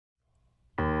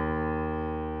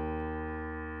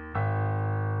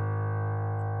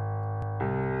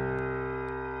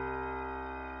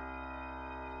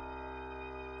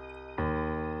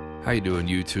How you doing,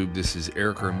 YouTube? This is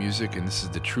Armusik, and this is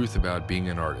The Truth About Being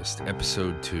an Artist,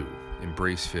 Episode 2,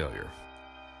 Embrace Failure.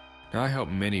 Now, I help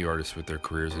many artists with their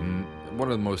careers, and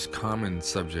one of the most common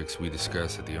subjects we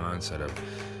discuss at the onset of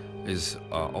is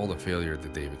all the failure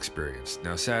that they've experienced.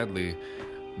 Now, sadly,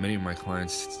 many of my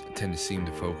clients tend to seem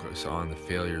to focus on the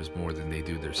failures more than they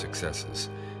do their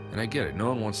successes. And I get it. No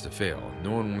one wants to fail.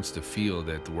 No one wants to feel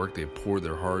that the work they've poured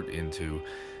their heart into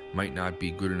might not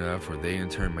be good enough, or they in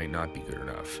turn might not be good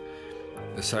enough.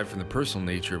 Aside from the personal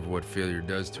nature of what failure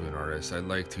does to an artist, I'd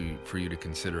like for you to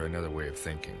consider another way of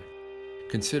thinking.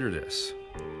 Consider this.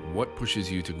 What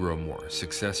pushes you to grow more,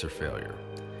 success or failure?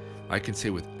 I can say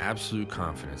with absolute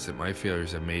confidence that my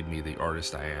failures have made me the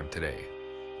artist I am today.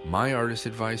 My artist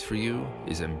advice for you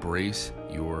is embrace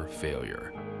your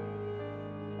failure.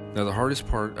 Now, the hardest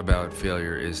part about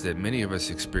failure is that many of us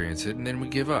experience it and then we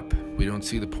give up. We don't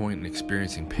see the point in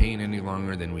experiencing pain any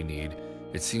longer than we need.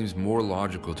 It seems more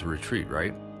logical to retreat,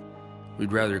 right?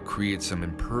 We'd rather create some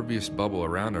impervious bubble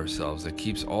around ourselves that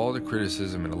keeps all the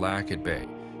criticism and lack at bay,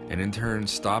 and in turn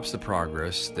stops the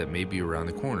progress that may be around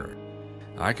the corner.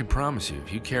 I can promise you,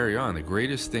 if you carry on, the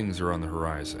greatest things are on the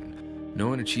horizon. No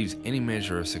one achieves any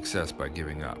measure of success by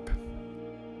giving up.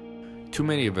 Too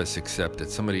many of us accept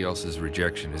that somebody else's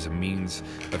rejection is a means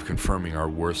of confirming our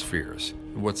worst fears.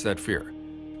 And what's that fear?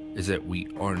 Is that we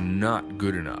are not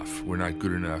good enough. We're not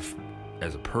good enough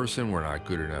as a person. We're not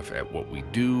good enough at what we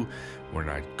do. We're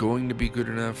not going to be good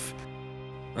enough.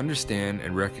 Understand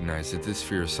and recognize that this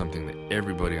fear is something that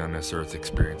everybody on this earth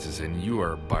experiences, and you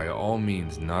are by all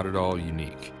means not at all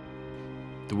unique.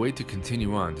 The way to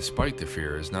continue on despite the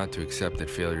fear is not to accept that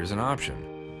failure is an option.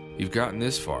 You've gotten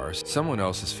this far. Someone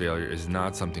else's failure is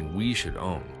not something we should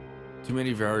own. Too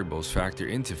many variables factor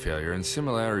into failure, and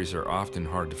similarities are often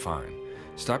hard to find.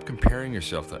 Stop comparing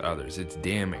yourself to others. It's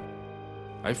damning.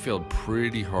 I failed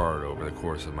pretty hard over the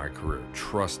course of my career.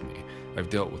 Trust me.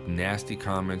 I've dealt with nasty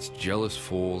comments, jealous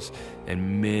fools,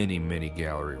 and many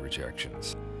gallery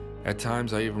rejections. At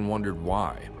times, I even wondered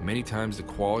why. Many times, the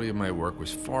quality of my work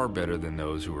was far better than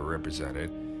those who were represented.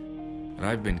 And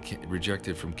I've been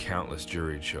rejected from countless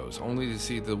juried shows, only to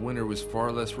see the winner was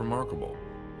far less remarkable.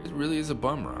 It really is a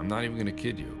bummer. I'm not even going to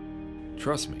kid you.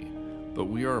 Trust me, but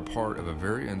we are a part of a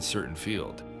very uncertain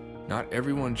field. Not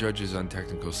everyone judges on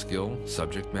technical skill,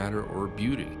 subject matter, or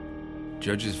beauty.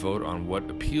 Judges vote on what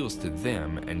appeals to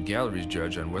them, and galleries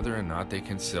judge on whether or not they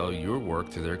can sell your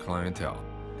work to their clientele.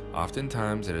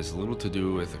 Oftentimes, it has little to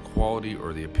do with the quality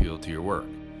or the appeal to your work.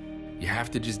 You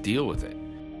have to just deal with it.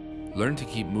 Learn to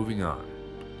keep moving on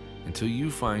until you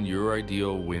find your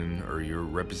ideal win or your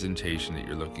representation that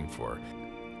you're looking for.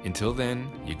 Until then,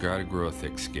 you gotta grow a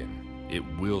thick skin. It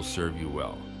will serve you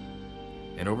well.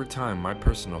 And over time, my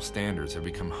personal standards have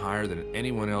become higher than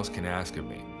anyone else can ask of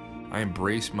me. I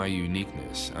embrace my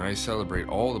uniqueness, and I celebrate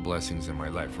all the blessings in my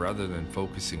life rather than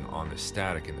focusing on the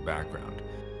static in the background.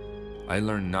 I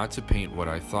learned not to paint what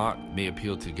I thought may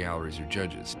appeal to galleries or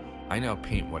judges. I now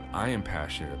paint what I am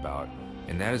passionate about,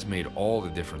 and that has made all the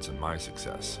difference in my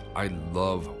success. I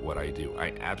love what I do.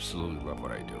 I absolutely love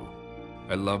what I do.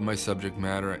 I love my subject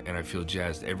matter, and I feel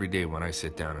jazzed every day when I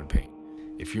sit down and paint.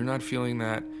 If you're not feeling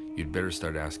that, you'd better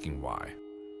start asking why.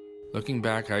 Looking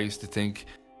back, I used to think,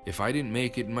 if I didn't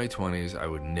make it in my 20s, I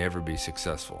would never be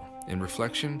successful. In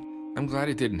reflection, I'm glad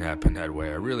it didn't happen that way.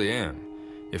 I really am.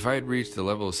 If I had reached the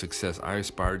level of success I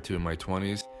aspired to in my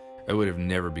 20s, I would have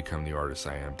never become the artist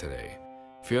I am today.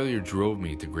 Failure drove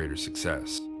me to greater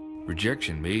success.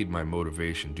 Rejection made my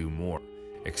motivation do more,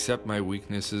 accept my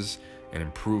weaknesses, and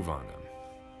improve on them.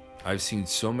 I've seen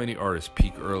so many artists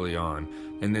peak early on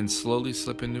and then slowly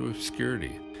slip into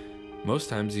obscurity. Most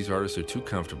times these artists are too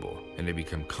comfortable and they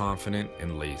become confident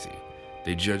and lazy.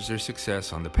 They judge their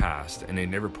success on the past and they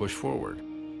never push forward.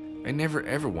 I never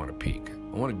ever want to peak.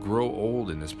 I want to grow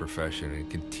old in this profession and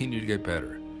continue to get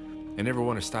better. I never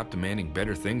want to stop demanding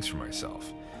better things for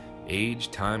myself.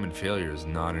 Age, time, and failure is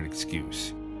not an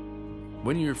excuse.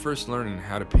 When you were first learning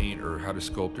how to paint or how to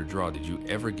sculpt or draw, did you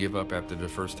ever give up after the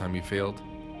first time you failed?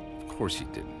 Of course you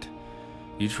didn't.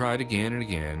 You tried again and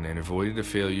again and avoided the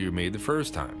failure you made the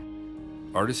first time.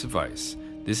 Artist advice: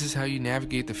 this is how you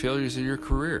navigate the failures of your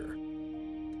career.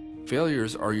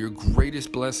 Failures are your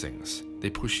greatest blessings. They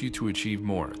push you to achieve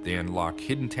more. They unlock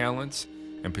hidden talents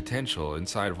and potential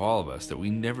inside of all of us that we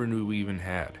never knew we even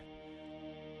had.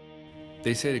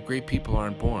 They say that great people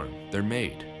aren't born, they're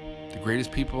made. The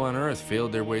greatest people on earth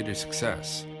failed their way to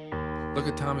success. Look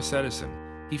at Thomas Edison.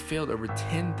 He failed over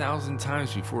 10,000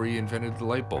 times before he invented the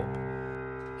light bulb.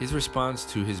 His response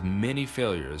to his many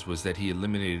failures was that he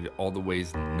eliminated all the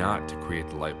ways not to create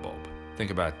the light bulb.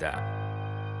 Think about that.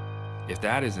 If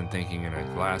that isn't thinking in a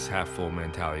glass half full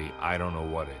mentality, I don't know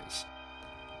what is.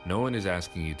 No one is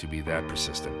asking you to be that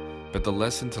persistent, but the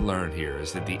lesson to learn here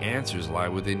is that the answers lie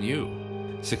within you.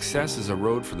 Success is a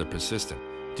road for the persistent.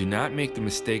 Do not make the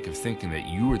mistake of thinking that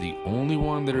you are the only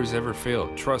one that has ever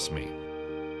failed. Trust me.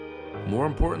 More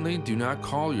importantly, do not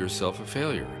call yourself a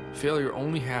failure. Failure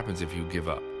only happens if you give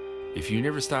up. If you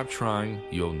never stop trying,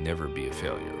 you'll never be a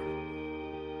failure.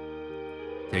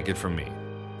 Take it from me.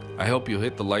 I hope you'll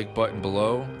hit the like button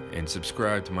below and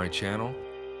subscribe to my channel.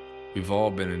 We've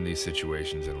all been in these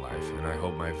situations in life, and I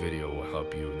hope my video will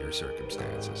help you in your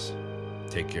circumstances.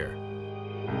 Take care.